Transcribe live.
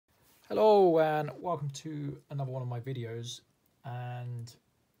Hello and welcome to another one of my videos, and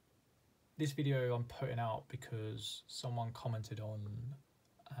this video I'm putting out because someone commented on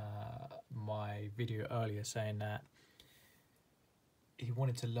my video earlier saying that he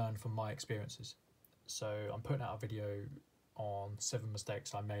wanted to learn from my experiences. So I'm putting out a video on 7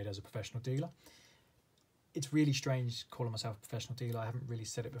 mistakes I made as a professional dealer. It's really strange calling myself a professional dealer. I haven't really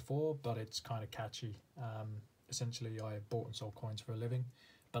said it before, but it's kind of catchy. Essentially, I bought and sold coins for a living,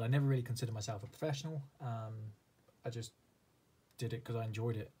 but I never really considered myself a professional. I just did it because I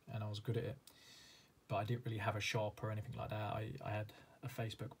enjoyed it and I was good at it, but I didn't really have a shop or anything like that. I had a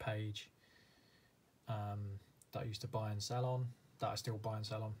Facebook page that I used to buy and sell on, that I still buy and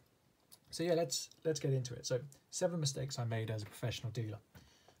sell on. So yeah, let's get into it. So 7 mistakes I made as a professional dealer.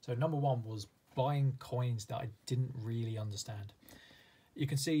 So number 1 was buying coins that I didn't really understand. You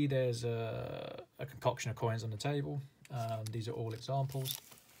can see there's a concoction of coins on the table. These are all examples.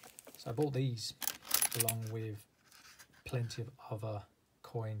 So I bought these along with plenty of other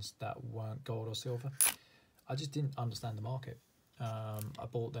coins that weren't gold or silver. I just didn't understand the market. I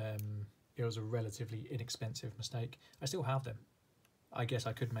bought them. It was a relatively inexpensive mistake. I still have them. I guess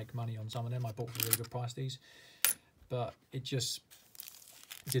I could make money on some of them. I bought for a really good price these, but it just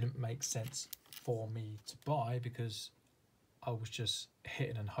didn't make sense for me to buy because I was just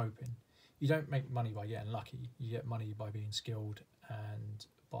hitting and hoping. You don't make money by getting lucky. You get money by being skilled and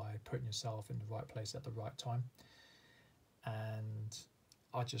by putting yourself in the right place at the right time. And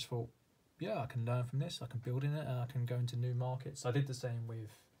I just thought, yeah, I can learn from this. I can build in it and I can go into new markets. I did the same with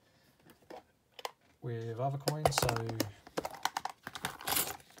other coins. So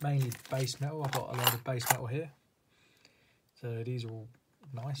mainly base metal. I've got a load of base metal here. So these are all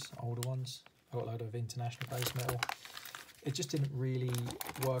nice, older ones. I've got a load of international base metal. It just didn't really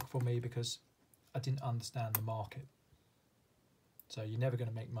work for me because I didn't understand the market. So you're never going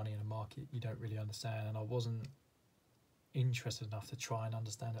to make money in a market you don't really understand, and I wasn't interested enough to try and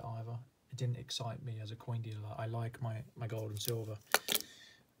understand it either. It didn't excite me as a coin dealer. I like my gold and silver.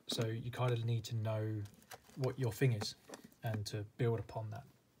 So you kind of need to know what your thing is and to build upon that.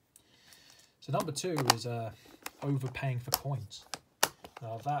 So number 2 is overpaying for coins.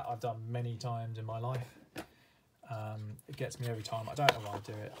 Now that I've done many times in my life. It gets me every time. I don't know why I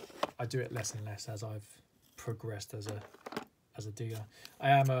do it. I do it less and less as I've progressed as a dealer. I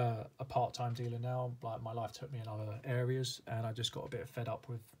am a part-time dealer now. Like, my life took me in other areas and I just got a bit fed up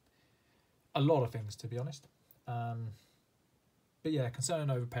with a lot of things, to be honest. But yeah, concerning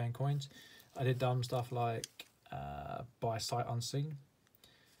overpaying coins, I did dumb stuff like buy sight unseen.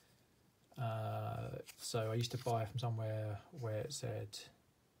 So I used to buy from somewhere where it said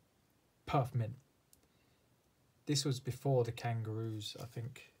Perth Mint. This was before the kangaroos. I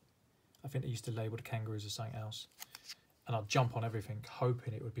think they used to label the kangaroos as something else. And I'd jump on everything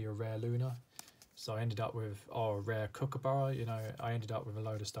hoping it would be a rare lunar. So I ended up with a rare kookaburra. You know, I ended up with a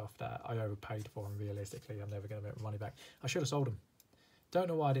load of stuff that I overpaid for, and realistically I'm never going to make my money back. I should have sold them. Don't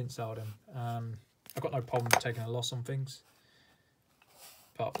know why I didn't sell them. I've got no problem with taking a loss on things,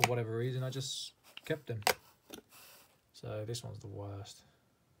 but for whatever reason I just kept them. So this one's the worst.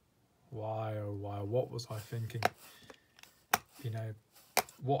 Why, oh why, what was I thinking? You know,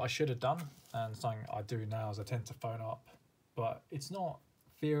 what I should have done, and something I do now, is I tend to phone up. But it's not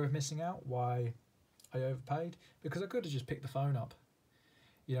fear of missing out why I overpaid, because I could have just picked the phone up.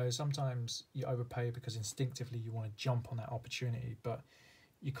 You know, sometimes you overpay because instinctively you want to jump on that opportunity, but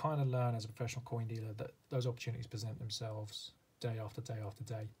you kind of learn as a professional coin dealer that those opportunities present themselves day after day after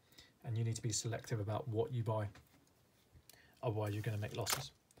day, and you need to be selective about what you buy. Otherwise you're going to make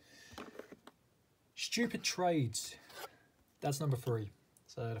losses. Stupid trades. That's number 3.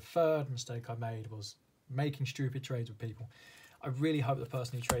 So the 3rd mistake I made was making stupid trades with people. I really hope the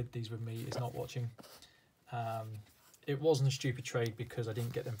person who traded these with me is not watching. It wasn't a stupid trade because I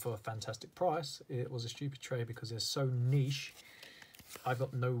didn't get them for a fantastic price. It was a stupid trade because they're so niche, I've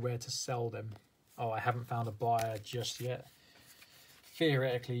got nowhere to sell them. Oh, I haven't found a buyer just yet.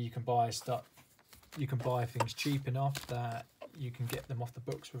 Theoretically, you can buy stuff. You can buy things cheap enough that you can get them off the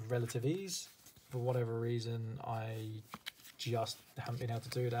books with relative ease. For whatever reason, I just haven't been able to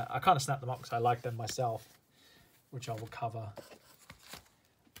do that. I kind of snapped them up because I like them myself, which I will cover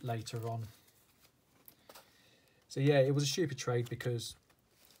later on. So yeah, it was a stupid trade because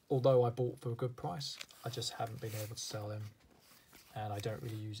although I bought for a good price, I just haven't been able to sell them, and I don't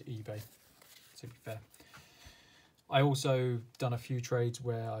really use eBay, to be fair. I also done a few trades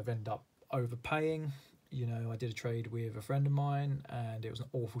where I've ended up overpaying. You know, I did a trade with a friend of mine and it was an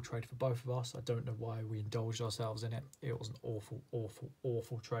awful trade for both of us. I don't know why we indulged ourselves in it. It was an awful, awful,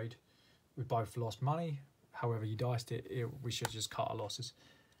 awful trade. We both lost money. However you diced it, we should just cut our losses.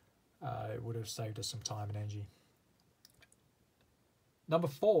 It would have saved us some time and energy. Number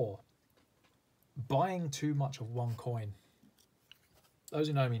 4, buying too much of one coin. Those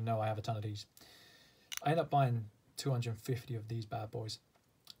who know me know I have a ton of these. I end up buying 250 of these bad boys.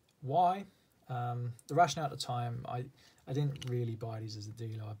 Why? The rationale at the time, I didn't really buy these as a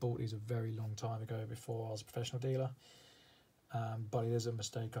dealer. I bought these a very long time ago before I was a professional dealer. But it is a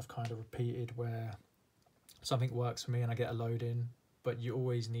mistake I've kind of repeated, where something works for me and I get a load in, but you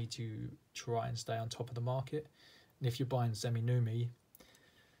always need to try and stay on top of the market. And if you're buying semi-numi,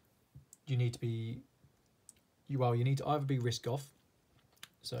 you need to be, you need to either be risk off,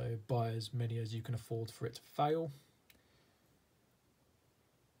 so buy as many as you can afford for it to fail,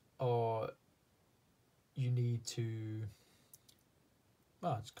 or you need to,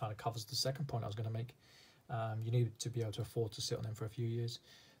 well, it kind of covers the second point I was going to make. You need to be able to afford to sit on them for a few years.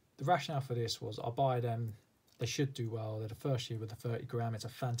 The rationale for this was, I'll buy them, they should do well, they're the first year with the 30 gram, it's a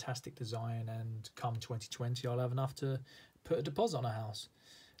fantastic design, and come 2020 I'll have enough to put a deposit on a house.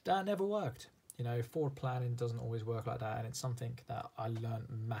 That never worked. You know, forward planning doesn't always work like that, and it's something that I learned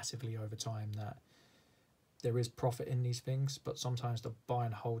massively over time, that there is profit in these things, but sometimes the buy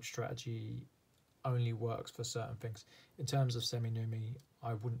and hold strategy only works for certain things. In terms of semi-numi,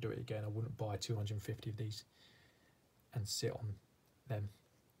 I wouldn't do it again. I wouldn't buy 250 of these and sit on them,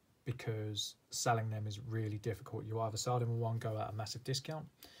 because selling them is really difficult. You either sell them in one go at a massive discount,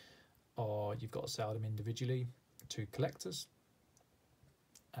 or you've got to sell them individually to collectors,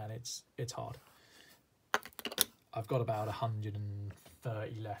 and it's hard. I've got about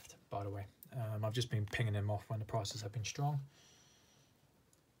 130 left, by the way. I've just been pinging them off when the prices have been strong.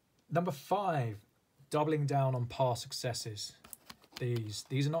 Number 5, doubling down on past successes.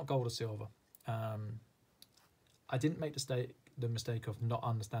 These are not gold or silver. I didn't make the mistake of not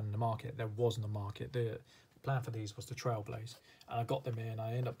understanding the market. There wasn't a market. The plan for these was to trailblaze, and I got them in. I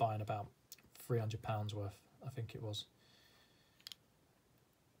ended up buying about £300 worth, I think it was,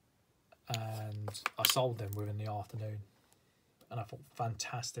 and I sold them within the afternoon, and I thought,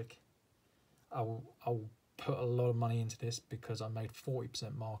 fantastic. I'll put a lot of money into this because I made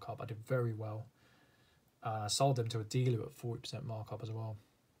 40% markup. I did very well. I sold them to a dealer at 40% markup as well.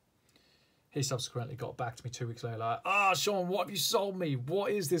 He subsequently got back to me 2 weeks later like, Sean, what have you sold me?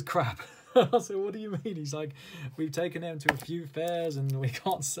 What is this crap? I said, what do you mean? He's like, we've taken them to a few fairs and we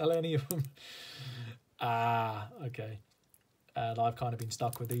can't sell any of them. Okay. And I've kind of been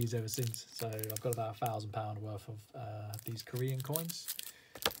stuck with these ever since. So I've got about £1,000 worth of these Korean coins.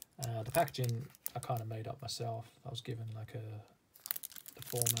 The packaging I kind of made up myself. I was given like the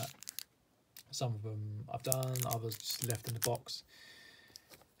format. Some of them I've done, others just left in the box.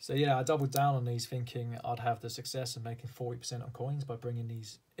 So yeah, I doubled down on these, thinking I'd have the success of making 40% on coins by bringing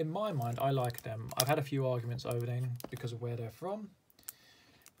these. In my mind, I like them. I've had a few arguments over them because of where they're from.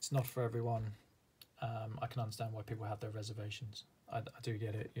 It's not for everyone. I can understand why people have their reservations. I do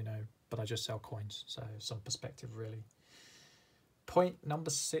get it, you know, but I just sell coins, so some perspective really. Point number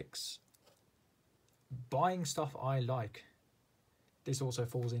 6, buying stuff I like. This also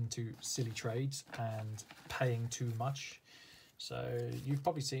falls into silly trades and paying too much. So you've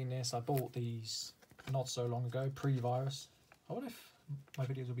probably seen this. I bought these not so long ago, pre-virus. I wonder if my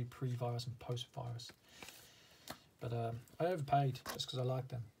videos will be pre-virus and post-virus. But I overpaid just because I like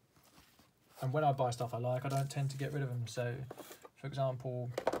them. And when I buy stuff I like, I don't tend to get rid of them. So, for example,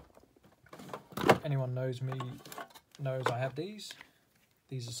 anyone knows me knows I have these.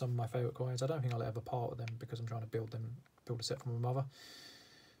 These are some of my favourite coins. I don't think I'll ever part with them because I'm trying to build a set for my mother.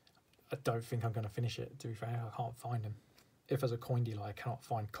 I don't think I'm going to finish it, to be fair. I can't find them. If as a coin dealer I cannot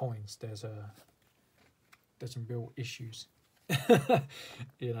find coins, there's some real issues.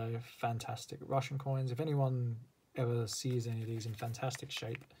 You know, fantastic Russian coins. If anyone ever sees any of these in fantastic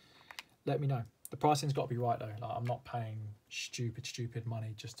shape, let me know. The pricing's got to be right though. Like, I'm not paying stupid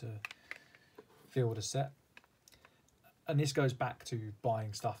money just to field a set. And this goes back to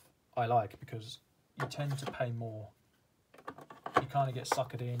buying stuff I like, because you tend to pay more. You kind of get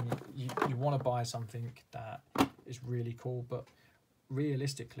suckered in. You want to buy something that is really cool, but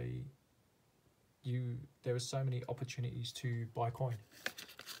realistically, there are so many opportunities to buy coin.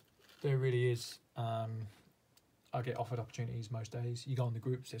 There really is. I get offered opportunities most days. You go on the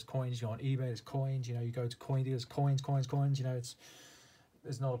groups, there's coins. You go on eBay, there's coins. You know, you go to coin dealers, coins. You know,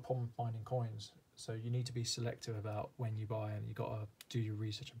 there's not a problem finding coins. So you need to be selective about when you buy, and you got to do your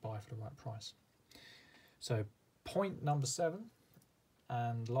research and buy for the right price. So point number 7,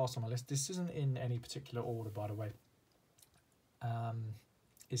 and last on my list, this isn't in any particular order, by the way,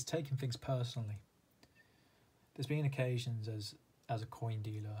 is taking things personally. There's been occasions as a coin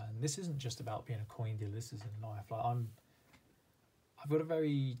dealer, and this isn't just about being a coin dealer, this is in life. Like I've got a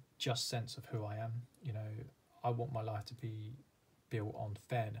very just sense of who I am. You know, I want my life to be built on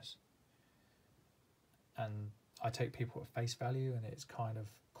fairness, and I take people at face value, and it's kind of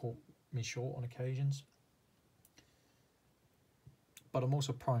caught me short on occasions. But I'm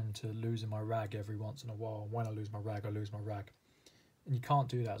also prone to losing my rag every once in a while. When I lose my rag, I lose my rag. And you can't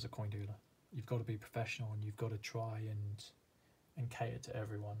do that as a coin dealer. You've got to be professional, and you've got to try and cater to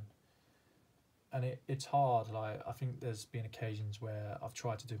everyone. And it's hard. Like, I think there's been occasions where I've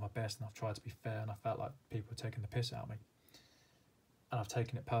tried to do my best and I've tried to be fair, and I felt like people are taking the piss out of me. And I've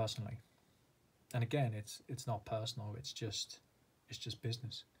taken it personally. And again, it's not personal, it's just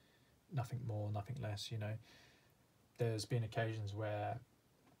business. Nothing more, nothing less, you know. There's been occasions where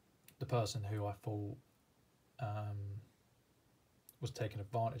the person who I thought was taking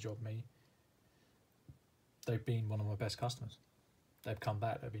advantage of me, they've been one of my best customers. They've come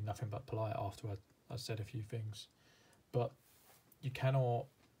back, they've been nothing but polite after I said a few things. But you cannot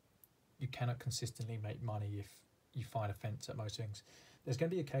consistently make money if you find offence at most things. There's going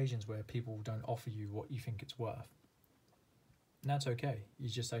to be occasions where people don't offer you what you think it's worth. And that's okay. You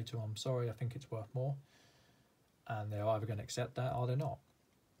just say to them, sorry, I think it's worth more. And they're either going to accept that or they're not.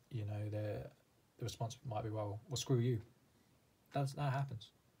 You know, the response might be, well, screw you. That happens,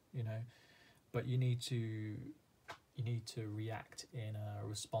 you know. But you need to react in a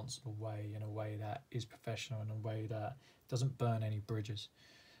responsible way, in a way that is professional, in a way that doesn't burn any bridges.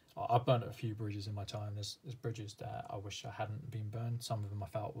 I've burnt a few bridges in my time. There's bridges that I wish I hadn't been burned. Some of them I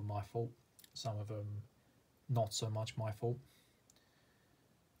felt were my fault. Some of them not so much my fault.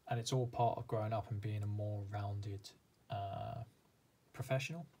 And it's all part of growing up and being a more rounded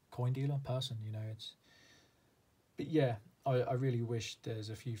professional coin dealer person, you know. But yeah, I really wish there's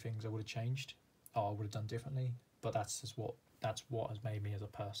a few things I would have changed or I would have done differently. But that's what has made me as a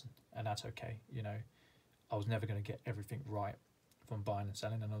person, and that's okay. You know, I was never going to get everything right from buying and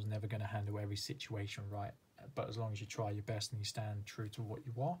selling, and I was never going to handle every situation right. But as long as you try your best and you stand true to what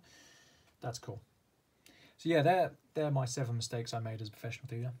you are, that's cool. So yeah, they're my 7 mistakes I made as a professional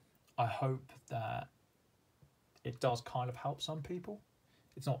dealer. I hope that it does kind of help some people.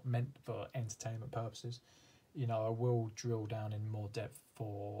 It's not meant for entertainment purposes. You know, I will drill down in more depth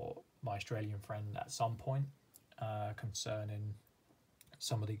for my Australian friend at some point concerning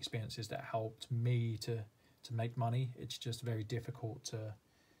some of the experiences that helped me to make money. It's just very difficult to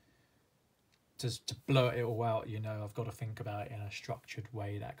blurt it all out. You know, I've got to think about it in a structured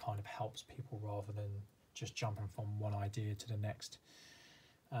way that kind of helps people rather than just jumping from one idea to the next.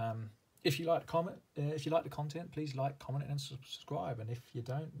 If you like the content, please like, comment, and subscribe. And if you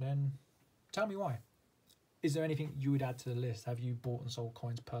don't, then tell me why. Is there anything you would add to the list? Have you bought and sold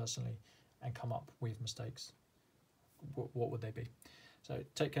coins personally and come up with mistakes? What would they be? So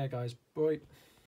take care, guys. Bye.